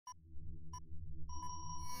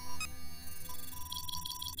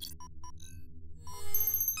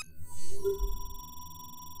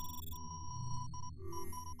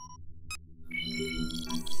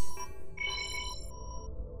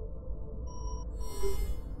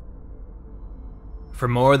For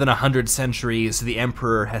more than 100 centuries, the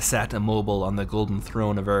Emperor has sat immobile on the golden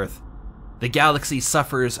throne of Earth. The galaxy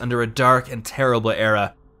suffers under a dark and terrible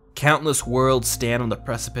era. Countless worlds stand on the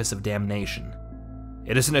precipice of damnation.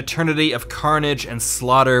 It is an eternity of carnage and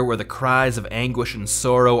slaughter where the cries of anguish and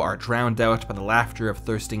sorrow are drowned out by the laughter of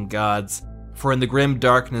thirsting gods, for in the grim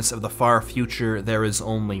darkness of the far future there is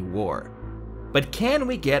only war. But can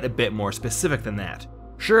we get a bit more specific than that?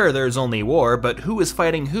 Sure, there's only war, but who is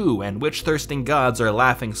fighting who, and which thirsting gods are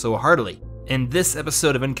laughing so heartily? In this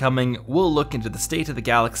episode of Incoming, we'll look into the state of the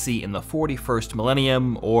galaxy in the 41st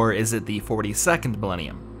millennium, or is it the 42nd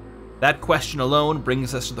millennium? That question alone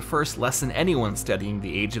brings us to the first lesson anyone studying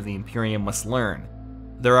the Age of the Imperium must learn.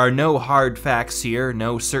 There are no hard facts here,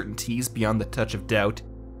 no certainties beyond the touch of doubt.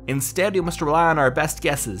 Instead, we must rely on our best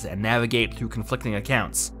guesses and navigate through conflicting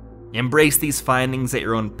accounts. Embrace these findings at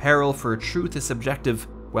your own peril, for truth is subjective,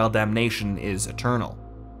 while damnation is eternal.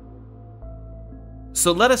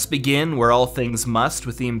 So let us begin where all things must,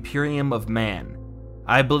 with the Imperium of Man.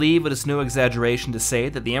 I believe it is no exaggeration to say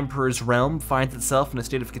that the Emperor's realm finds itself in a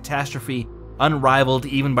state of catastrophe unrivaled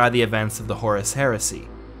even by the events of the Horus Heresy.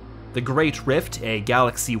 The Great Rift, a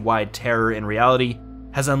galaxy-wide terror in reality,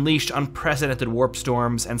 has unleashed unprecedented warp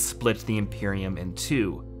storms and split the Imperium in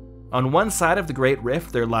two. On one side of the Great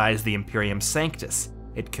Rift there lies the Imperium Sanctus.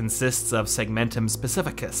 It consists of Segmentum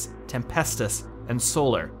Specificus, Tempestus, and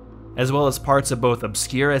Solar, as well as parts of both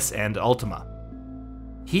Obscurus and Ultima.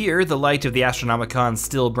 Here, the light of the Astronomicon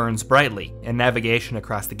still burns brightly, and navigation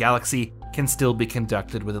across the galaxy can still be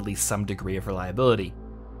conducted with at least some degree of reliability.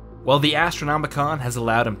 While the Astronomicon has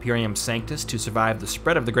allowed Imperium Sanctus to survive the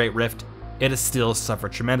spread of the Great Rift, it has still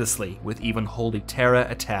suffered tremendously, with even Holy Terra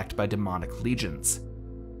attacked by demonic legions.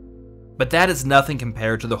 But that is nothing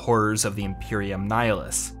compared to the horrors of the Imperium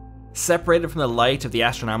Nihilus. Separated from the light of the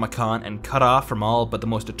Astronomicon and cut off from all but the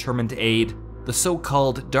most determined aid, the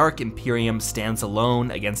so-called Dark Imperium stands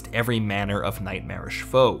alone against every manner of nightmarish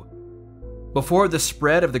foe. Before the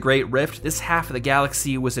spread of the Great Rift, this half of the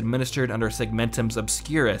galaxy was administered under Segmentums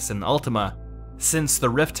Obscurus and Ultima. Since the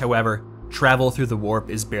Rift, however, travel through the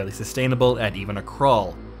warp is barely sustainable at even a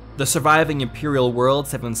crawl. The surviving Imperial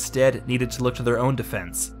worlds have instead needed to look to their own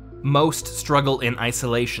defense. Most struggle in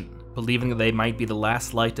isolation, believing that they might be the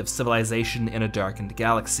last light of civilization in a darkened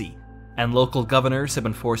galaxy, and local governors have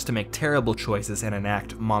been forced to make terrible choices and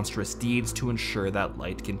enact monstrous deeds to ensure that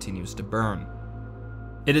light continues to burn.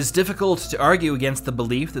 It is difficult to argue against the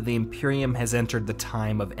belief that the Imperium has entered the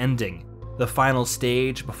time of ending, the final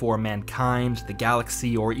stage before mankind, the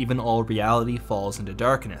galaxy, or even all reality falls into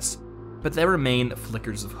darkness, but there remain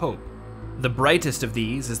flickers of hope. The brightest of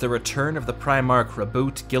these is the return of the Primarch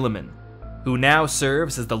Raboot Guilliman, who now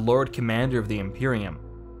serves as the Lord Commander of the Imperium.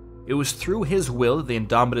 It was through his will that the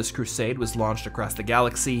Indomitus Crusade was launched across the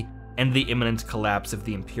galaxy, and the imminent collapse of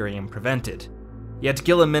the Imperium prevented. Yet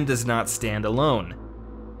Guilliman does not stand alone.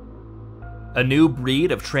 A new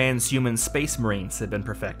breed of transhuman space marines had been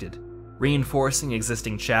perfected, reinforcing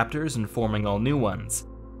existing chapters and forming all new ones.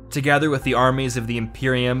 Together with the armies of the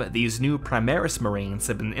Imperium, these new Primaris Marines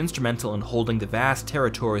have been instrumental in holding the vast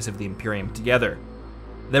territories of the Imperium together.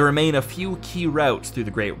 There remain a few key routes through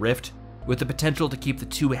the Great Rift, with the potential to keep the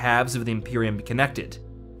two halves of the Imperium connected,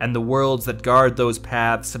 and the worlds that guard those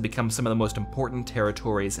paths have become some of the most important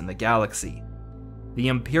territories in the galaxy. The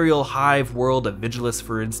Imperial Hive world of Vigilus,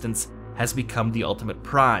 for instance, has become the ultimate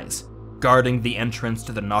prize, guarding the entrance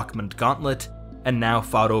to the Nockmund Gauntlet, and now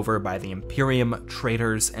fought over by the Imperium,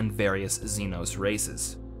 traitors, and various Xenos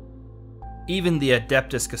races. Even the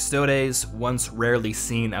Adeptus Custodes, once rarely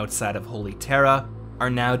seen outside of Holy Terra, are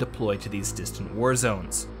now deployed to these distant war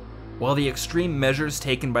zones. While the extreme measures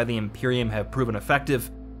taken by the Imperium have proven effective,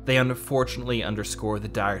 they unfortunately underscore the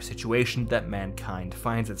dire situation that mankind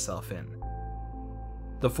finds itself in.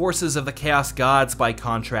 The forces of the Chaos Gods, by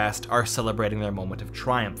contrast, are celebrating their moment of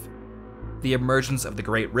triumph. The emergence of the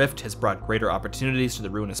Great Rift has brought greater opportunities to the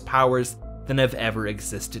ruinous powers than have ever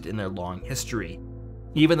existed in their long history.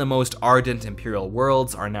 Even the most ardent Imperial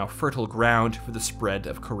worlds are now fertile ground for the spread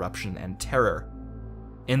of corruption and terror.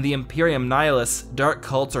 In the Imperium Nihilus, dark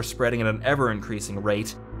cults are spreading at an ever-increasing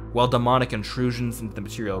rate, while demonic intrusions into the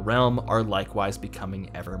material realm are likewise becoming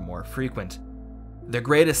ever more frequent. The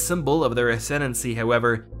greatest symbol of their ascendancy,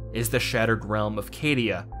 however, is the shattered realm of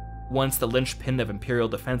Cadia, once the linchpin of Imperial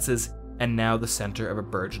defenses and now the center of a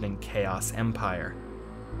burgeoning Chaos Empire.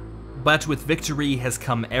 But with victory has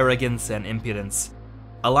come arrogance and impudence.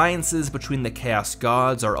 Alliances between the Chaos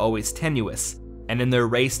Gods are always tenuous, and in their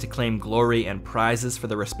race to claim glory and prizes for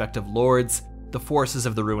their respective lords, the forces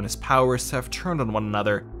of the ruinous powers have turned on one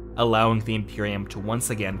another allowing the Imperium to once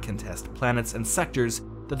again contest planets and sectors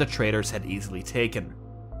that the traitors had easily taken.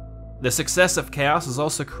 The success of Chaos has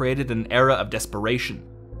also created an era of desperation,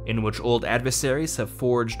 in which old adversaries have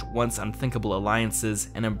forged once unthinkable alliances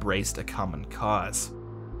and embraced a common cause.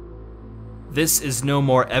 This is no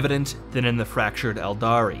more evident than in the fractured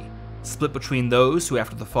Eldari, split between those who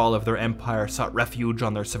after the fall of their empire sought refuge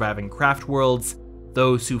on their surviving craft worlds,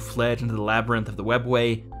 those who fled into the labyrinth of the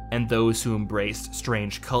webway, and those who embraced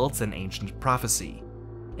strange cults and ancient prophecy.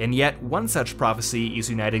 And yet, one such prophecy is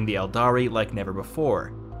uniting the Eldari like never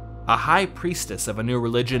before. A high priestess of a new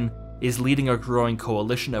religion is leading a growing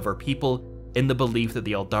coalition of her people in the belief that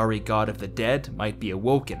the Eldari god of the dead might be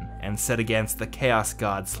awoken and set against the chaos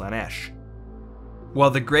god Slaanesh. While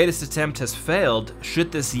the greatest attempt has failed,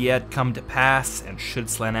 should this yet come to pass and should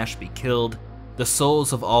Slaanesh be killed, the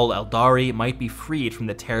souls of all Eldari might be freed from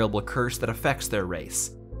the terrible curse that affects their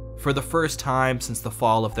race. For the first time since the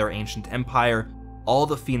fall of their ancient empire, all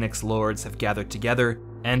the Phoenix Lords have gathered together,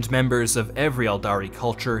 and members of every Eldari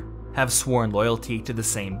culture have sworn loyalty to the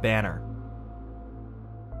same banner.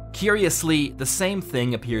 Curiously, the same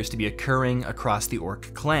thing appears to be occurring across the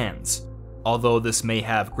Orc clans, although this may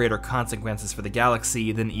have greater consequences for the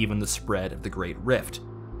galaxy than even the spread of the Great Rift.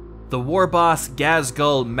 The war boss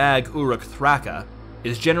Ghazghkull Mag Uruk Thraka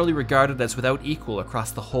is generally regarded as without equal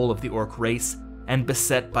across the whole of the Orc race, and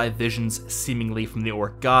beset by visions seemingly from the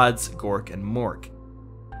Orc gods Gork and Mork.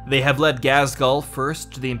 They have led Ghazghkull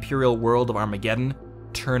first to the imperial world of Armageddon,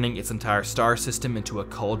 turning its entire star system into a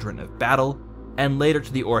cauldron of battle, and later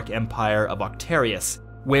to the Orc empire of Octarius,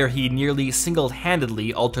 where he nearly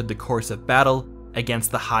single-handedly altered the course of battle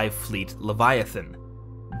against the Hive Fleet Leviathan.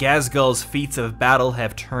 Ghazghkull's feats of battle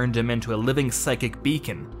have turned him into a living psychic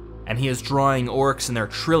beacon, and he is drawing orcs in their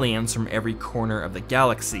trillions from every corner of the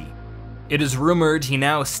galaxy. It is rumored he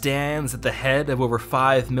now stands at the head of over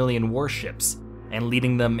 5 million warships, and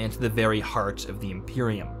leading them into the very heart of the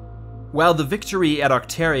Imperium. While the victory at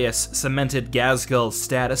Octarius cemented Ghazghkull's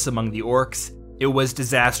status among the orcs, it was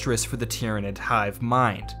disastrous for the Tyranid hive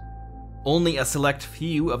mind. Only a select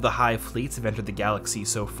few of the hive fleets have entered the galaxy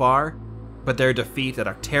so far, but their defeat at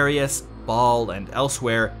Octarius, Baal, and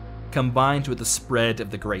elsewhere, combined with the spread of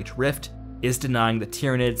the Great Rift, is denying the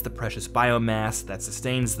Tyranids the precious biomass that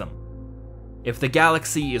sustains them. If the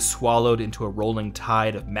galaxy is swallowed into a rolling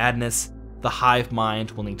tide of madness, the hive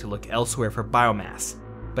mind will need to look elsewhere for biomass,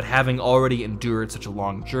 but having already endured such a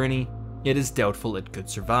long journey, it is doubtful it could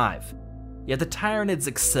survive. Yet the Tyranids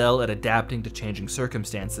excel at adapting to changing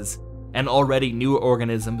circumstances, and already new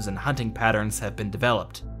organisms and hunting patterns have been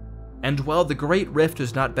developed. And while the Great Rift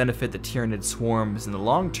does not benefit the Tyranid swarms in the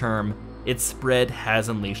long term, its spread has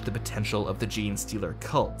unleashed the potential of the Gene Stealer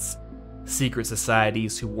cults. Secret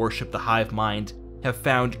societies who worship the hive mind have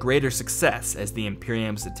found greater success as the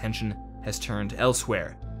Imperium's attention has turned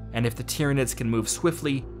elsewhere, and if the Tyranids can move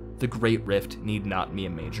swiftly, the Great Rift need not be a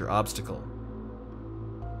major obstacle.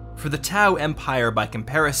 For the Tau Empire, by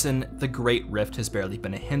comparison, the Great Rift has barely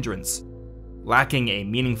been a hindrance. Lacking a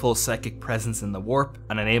meaningful psychic presence in the warp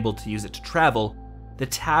and unable to use it to travel, the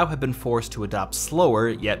Tau have been forced to adopt slower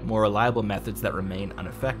yet more reliable methods that remain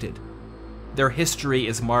unaffected. Their history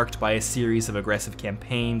is marked by a series of aggressive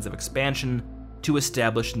campaigns of expansion to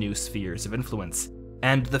establish new spheres of influence,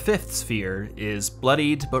 and the fifth sphere is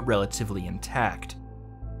bloodied but relatively intact.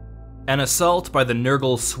 An assault by the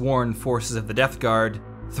Nurgle sworn forces of the Death Guard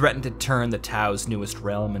threatened to turn the Tau's newest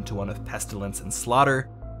realm into one of pestilence and slaughter,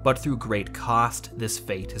 but through great cost, this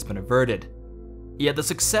fate has been averted. Yet the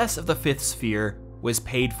success of the fifth sphere was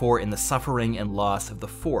paid for in the suffering and loss of the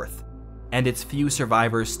fourth, and its few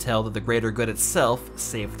survivors tell that the greater good itself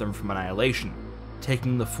saved them from annihilation,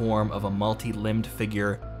 taking the form of a multi-limbed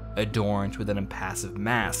figure adorned with an impassive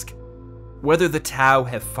mask. Whether the Tau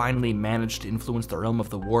have finally managed to influence the realm of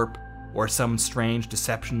the warp, or some strange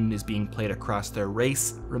deception is being played across their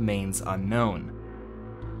race, remains unknown.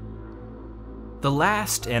 The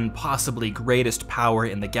last and possibly greatest power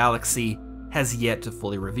in the galaxy has yet to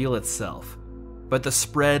fully reveal itself, but the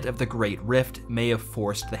spread of the Great Rift may have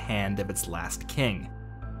forced the hand of its last king.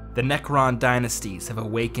 The Necron dynasties have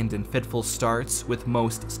awakened in fitful starts, with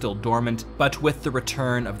most still dormant, but with the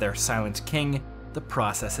return of their silent king, the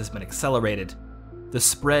process has been accelerated. The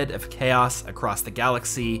spread of chaos across the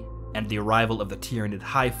galaxy and the arrival of the Tyranid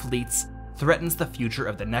hive fleets threatens the future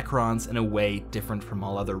of the Necrons in a way different from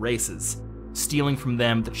all other races, stealing from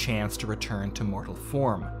them the chance to return to mortal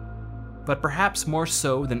form. But perhaps more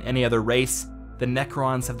so than any other race, the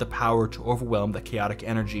Necrons have the power to overwhelm the chaotic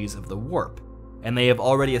energies of the warp, and they have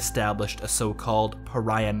already established a so-called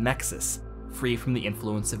pariah nexus, free from the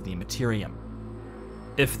influence of the Immaterium.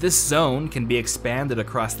 If this zone can be expanded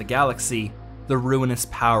across the galaxy, the ruinous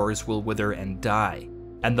powers will wither and die,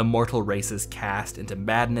 and the mortal races cast into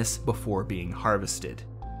madness before being harvested.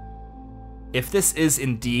 If this is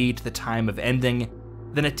indeed the time of ending,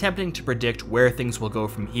 then attempting to predict where things will go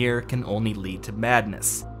from here can only lead to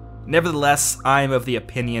madness. Nevertheless, I am of the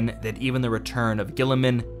opinion that even the return of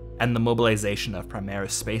Guilliman and the mobilization of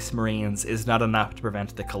Primaris Space Marines is not enough to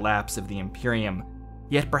prevent the collapse of the Imperium,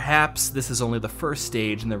 yet perhaps this is only the first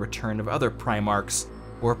stage in the return of other Primarchs,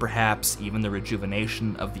 or perhaps even the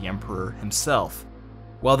rejuvenation of the Emperor himself.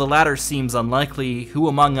 While the latter seems unlikely, who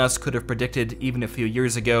among us could have predicted even a few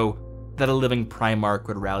years ago that a living Primarch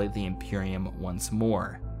would rally the Imperium once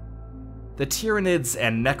more? The Tyranids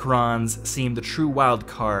and Necrons seem the true wild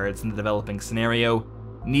cards in the developing scenario.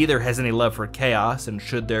 Neither has any love for chaos, and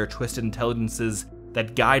should their twisted intelligences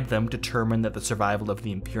that guide them determine that the survival of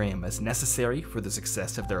the Imperium is necessary for the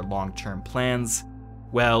success of their long-term plans,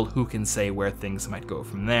 well, who can say where things might go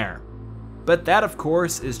from there? But that, of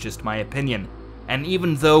course, is just my opinion, and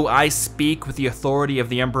even though I speak with the authority of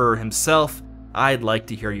the Emperor himself, I'd like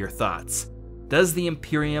to hear your thoughts. Does the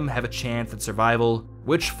Imperium have a chance at survival?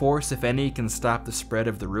 Which force, if any, can stop the spread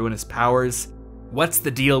of the ruinous powers? What's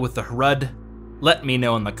the deal with the Hrud? Let me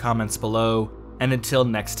know in the comments below, and until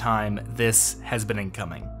next time, this has been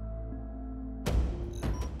Incoming.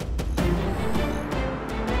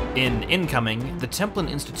 In Incoming, the Templin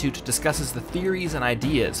Institute discusses the theories and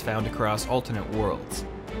ideas found across alternate worlds.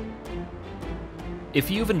 If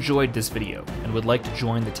you've enjoyed this video and would like to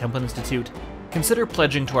join the Templin Institute, consider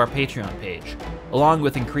pledging to our Patreon page. Along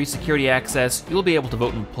with increased security access, you'll be able to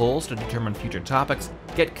vote in polls to determine future topics,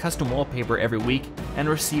 get custom wallpaper every week, and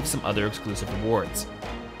receive some other exclusive rewards.